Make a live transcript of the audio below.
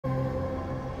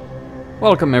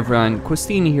Welcome everyone,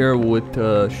 Costin here with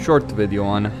a short video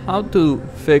on how to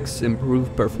fix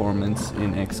improved performance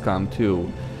in XCOM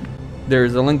 2.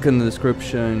 There's a link in the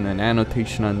description, an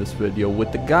annotation on this video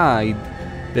with the guide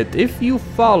that if you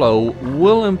follow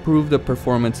will improve the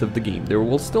performance of the game. There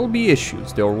will still be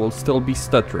issues, there will still be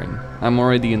stuttering. I'm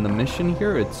already in the mission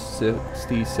here, it's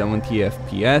 60-70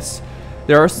 FPS.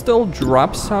 There are still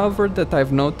drops however that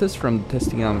I've noticed from the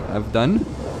testing I've done,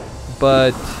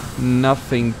 but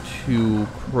nothing too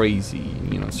crazy,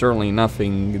 certainly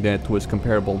nothing that was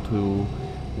comparable to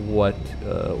what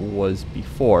was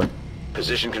before.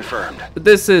 Position confirmed.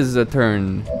 This is a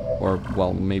turn, or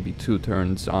well, maybe two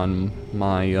turns on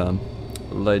my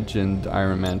Legend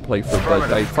Iron Man playthrough,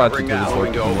 but I thought it was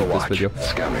worth to make this video.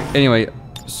 Anyway,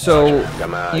 so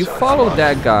you follow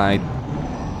that guide,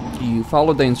 you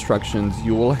follow the instructions,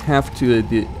 you will have to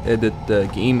edit the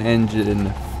game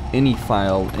engine any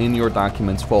file in your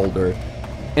documents folder,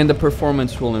 and the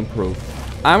performance will improve.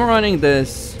 I'm running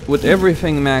this with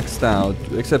everything maxed out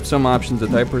except some options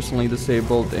that I personally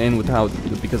disabled and without,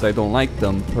 because I don't like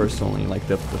them personally, like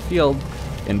depth of field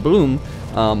and bloom,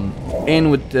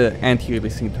 and with the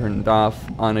anti-aliasing turned off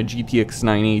on a GTX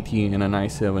 980 and an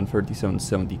i7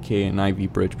 3770K and Ivy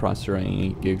Bridge processor and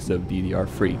 8 gigs of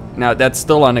DDR3. Now that's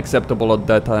still unacceptable at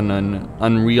that on an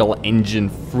Unreal Engine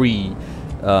free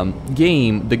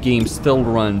game. The game still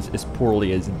runs as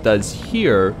poorly as it does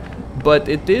here, but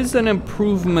it is an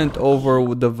improvement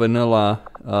over the vanilla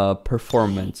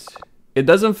performance. It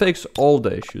doesn't fix all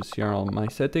the issues. Here are all my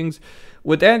settings.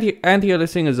 With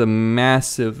anti-aliasing is a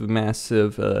massive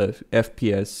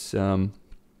FPS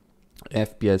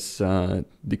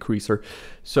decreaser,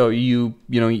 so you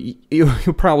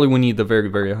probably will need a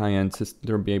very high-end system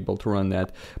to be able to run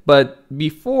that. But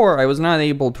before I was not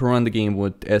able to run the game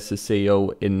with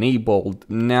SSAO enabled.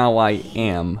 Now I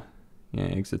am. Yeah,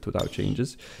 exit without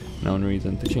changes. No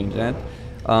reason to change that.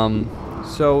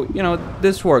 So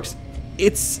this works.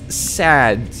 It's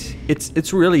sad.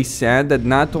 It's really sad that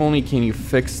not only can you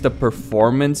fix the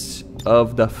performance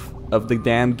of the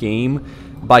damn game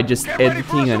by just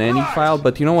editing an any file,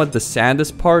 but you know what the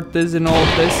saddest part is in all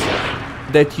of this?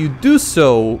 That you do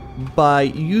so by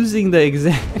using the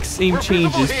exact same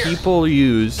changes people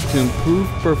use to improve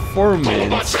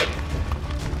performance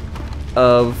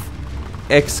of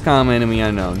XCOM Enemy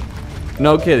Unknown.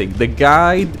 No kidding, the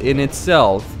guide in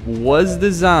itself was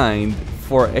designed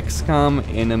for XCOM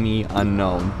Enemy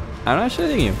Unknown. I'm not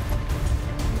shitting you.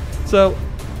 So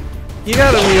you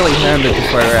gotta really hand it to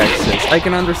Firaxis. I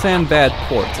can understand bad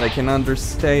ports, I can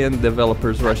understand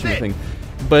developers rushing things,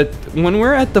 but when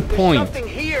we're at the point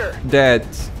that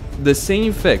the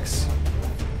same fix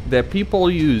that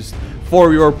people used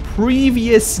for your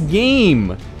previous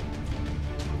game,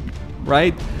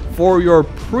 right? For your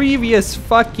previous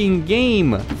fucking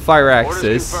game,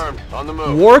 Firaxis,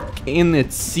 work in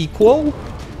its sequel,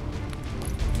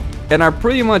 and are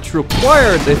pretty much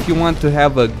required if you want to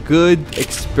have a good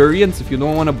experience. If you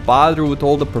don't want to bother with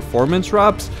all the performance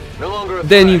drops,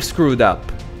 then you've screwed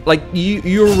up. Like,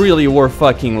 you really were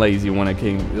fucking lazy when it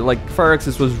came. Like,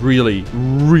 Firaxis was really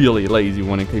lazy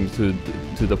when it came to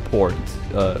the port,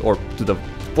 or to the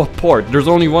what port? There's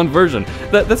only one version.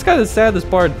 That's kind of the saddest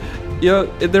part.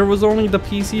 There was only the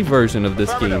PC version of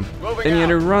this game, and yet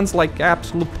it runs like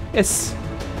absolute piss.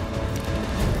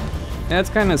 That's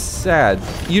kind of sad.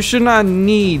 You should not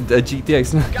need a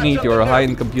GTX 980 or a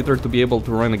high-end computer to be able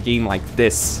to run a game like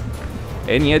this.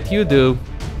 And yet you do.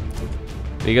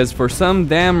 Because for some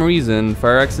damn reason,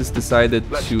 Firaxis decided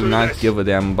to not give a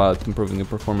damn about improving the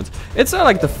performance. It's not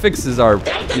like the fixes are,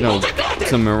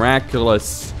 some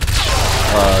miraculous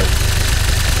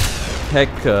tech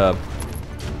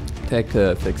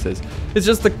fixes. It's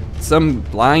just some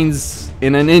lines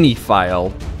in an ini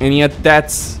file, and yet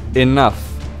that's enough.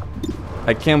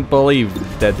 I can't believe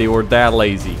that they were that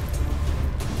lazy.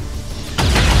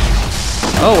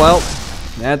 Oh well,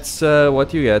 that's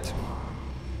what you get.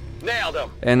 Nailed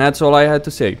him. And that's all I had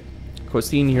to say.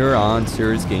 Costin here on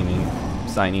Serious Gaming,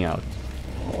 signing out.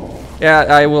 Yeah,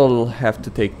 I will have to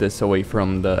take this away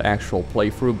from the actual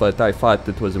playthrough, but I thought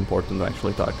it was important to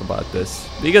actually talk about this,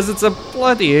 because it's a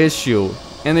bloody issue,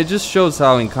 and it just shows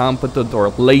how incompetent or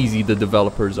lazy the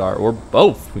developers are, or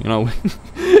both,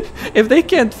 If they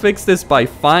can't fix this by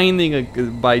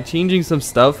by changing some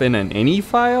stuff in an ini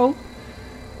file,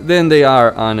 then they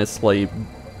are honestly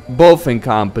both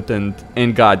incompetent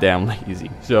and goddamn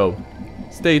lazy. So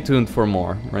stay tuned for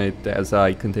more, right, as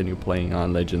I continue playing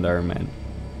on Legend Iron Man.